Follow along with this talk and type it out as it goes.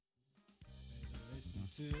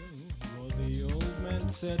to what the old man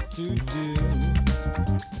said to do.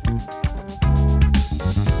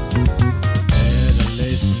 Better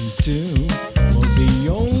listen to what the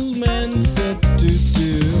old man said to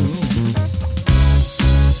do.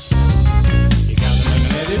 You gotta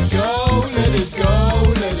let it go, let it go,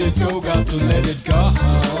 let it go, got to let it go.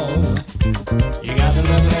 You gotta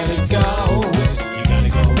let it go. You gotta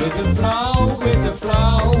go with the flow, with the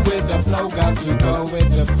flow, with the flow, got to go with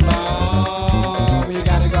the flow. You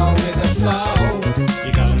gotta go with the flow.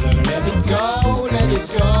 You gotta let it go, let it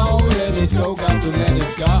go, let it go, got to let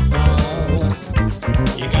it go.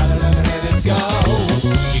 You gotta let it go.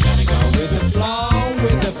 You gotta go with the flow,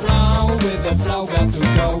 with the flow, with the flow, got to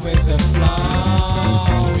go with the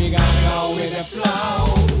flow. You gotta go with the flow.